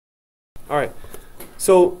All right.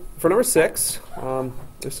 So for number 6,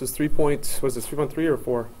 this is 3.3 or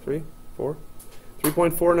 4? 3? 4?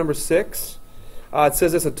 3.4, number 6. It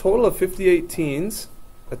says this: a total of 58 teens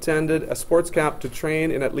attended a sports camp to train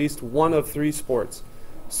in at least one of 3 sports: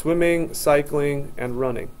 swimming, cycling, and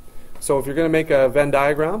running. So if you're going to make a Venn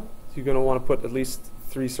diagram, you're going to want to put at least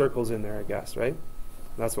 3 circles in there, I guess, right?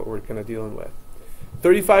 That's what we're kind of dealing with.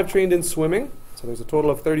 35 trained in swimming, so there's a total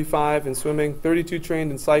of 35 in swimming, 32 trained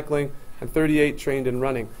in cycling, and 38 trained in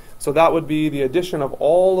running. So that would be the addition of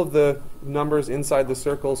all of the numbers inside the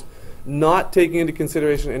circles, not taking into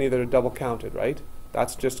consideration any that are double counted, right?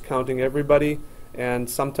 That's just counting everybody, and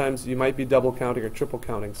sometimes you might be double counting or triple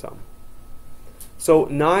counting some. So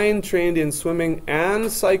 9 trained in swimming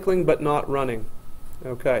and cycling but not running.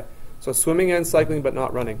 Okay, so swimming and cycling but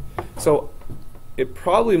not running. So it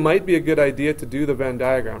probably might be a good idea to do the Venn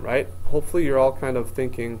diagram, right? Hopefully you're all kind of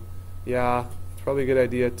thinking, yeah, it's probably a good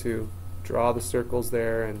idea to draw the circles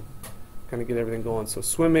there and kind of get everything going. So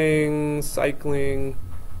swimming, cycling,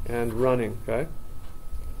 and running, okay?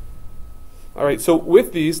 All right, so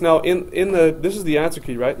with these, now this is the answer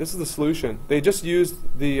key, right? This is the solution. They just used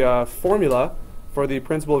the formula for the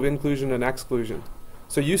principle of inclusion and exclusion.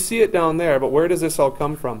 So you see it down there, but where does this all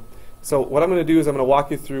come from? So what I'm going to do is I'm going to walk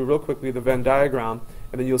you through real quickly the Venn diagram,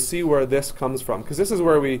 and then you'll see where this comes from, because this is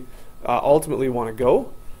where we ultimately want to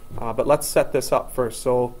go. But let's set this up first.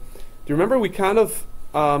 So do you remember we kind of,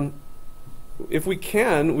 if we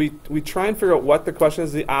can, we try and figure out what the question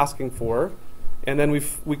is asking for, and then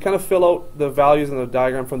we kind of fill out the values in the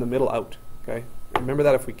diagram from the middle out. Okay, remember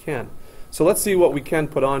that if we can. So let's see what we can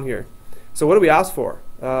put on here. So what do we ask for?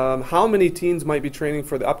 How many teens might be training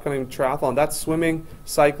for the upcoming triathlon? That's swimming,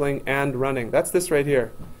 cycling, and running. That's this right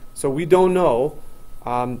here. So we don't know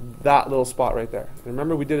that little spot right there. And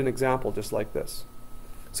remember, we did an example just like this.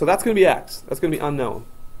 So that's going to be X. That's going to be unknown.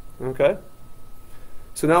 Okay?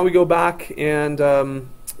 So now we go back, and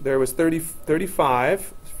there was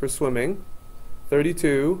 35 for swimming,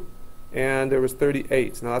 32, and there was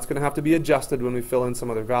 38. Now that's going to have to be adjusted when we fill in some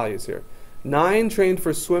other values here. 9 trained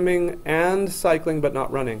for swimming and cycling but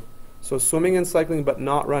not running. So swimming and cycling but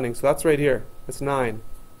not running. So that's right here. That's 9.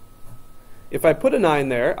 If I put a 9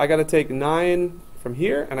 there, I got to take 9 from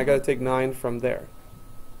here, and I got to take 9 from there.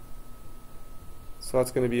 So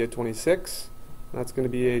that's going to be a 26. That's going to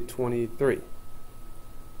be a 23.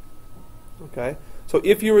 Okay? So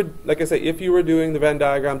if you were, like I say, if you were doing the Venn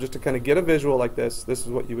diagram just to kind of get a visual like this, this is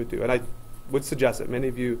what you would do. And I would suggest it. Many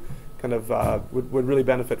of you kind of would really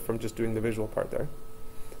benefit from just doing the visual part there.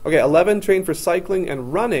 Okay, 11 trained for cycling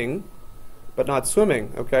and running, but not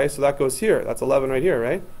swimming. Okay, so that goes here. That's 11 right here,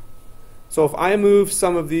 right? So if I move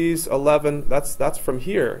some of these 11, that's from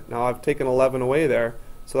here. Now I've taken 11 away there,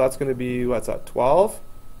 so that's going to be, what's that, 12?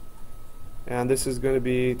 And this is going to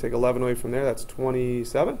be, take 11 away from there, that's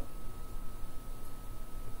 27.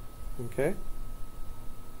 Okay.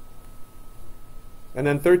 And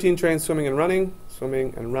then 13 trained swimming and running,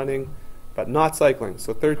 but not cycling.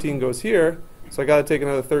 So 13 goes here, so I got to take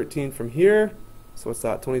another 13 from here. So what's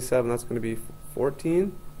that, 27, that's going to be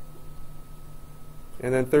 14.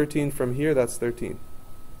 And then 13 from here, that's 13.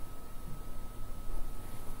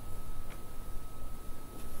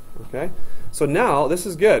 Okay, so now this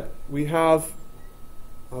is good. We have,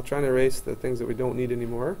 I'll try and erase the things that we don't need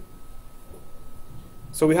anymore.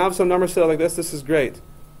 So we have some numbers set out like this. This is great.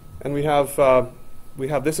 And we have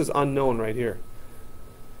this is unknown right here.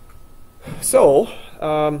 So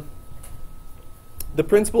the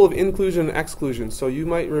principle of inclusion and exclusion. So you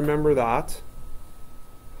might remember that.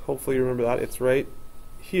 Hopefully you remember that. It's right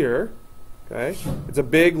here. Okay, it's a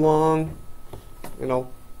big, long,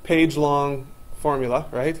 page-long formula,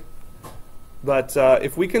 right? But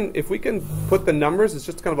if we can put the numbers, it's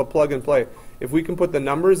just kind of a plug and play. If we can put the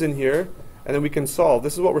numbers in here, and then we can solve.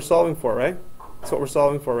 This is what we're solving for, right? That's what we're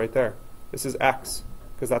solving for right there. This is X,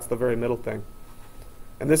 because that's the very middle thing.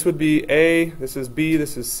 And this would be A, this is B,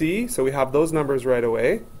 this is C. So we have those numbers right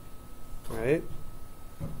away, right?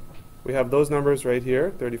 We have those numbers right here,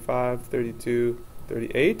 35, 32,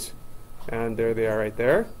 38. And there they are right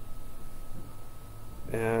there.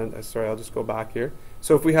 And, sorry, I'll just go back here.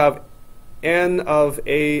 So if we have N of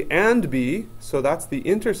A and B, so that's the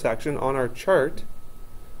intersection on our chart,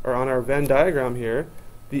 or on our Venn diagram here,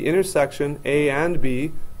 the intersection A and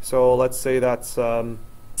B, so let's say that's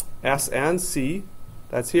S and C,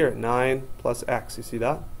 that's here, 9 plus X, you see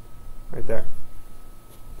that? Right there.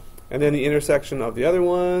 And then the intersection of the other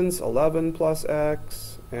ones, 11 plus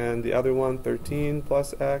X, and the other one, 13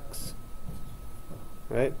 plus X,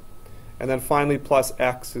 right? And then finally plus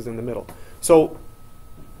X is in the middle. So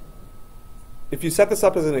if you set this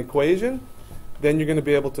up as an equation, then you're going to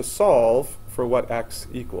be able to solve for what x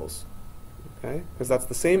equals. Okay? Because that's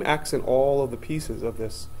the same x in all of the pieces of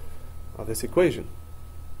this equation.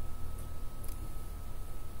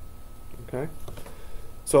 Okay?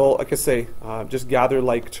 So, like I say, just gather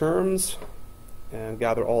like terms and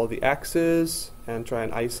gather all of the x's and try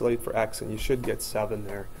and isolate for x, and you should get 7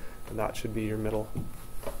 there, and that should be your middle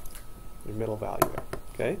value there.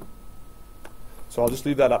 Okay? So I'll just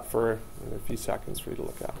leave that up for a few seconds for you to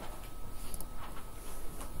look at.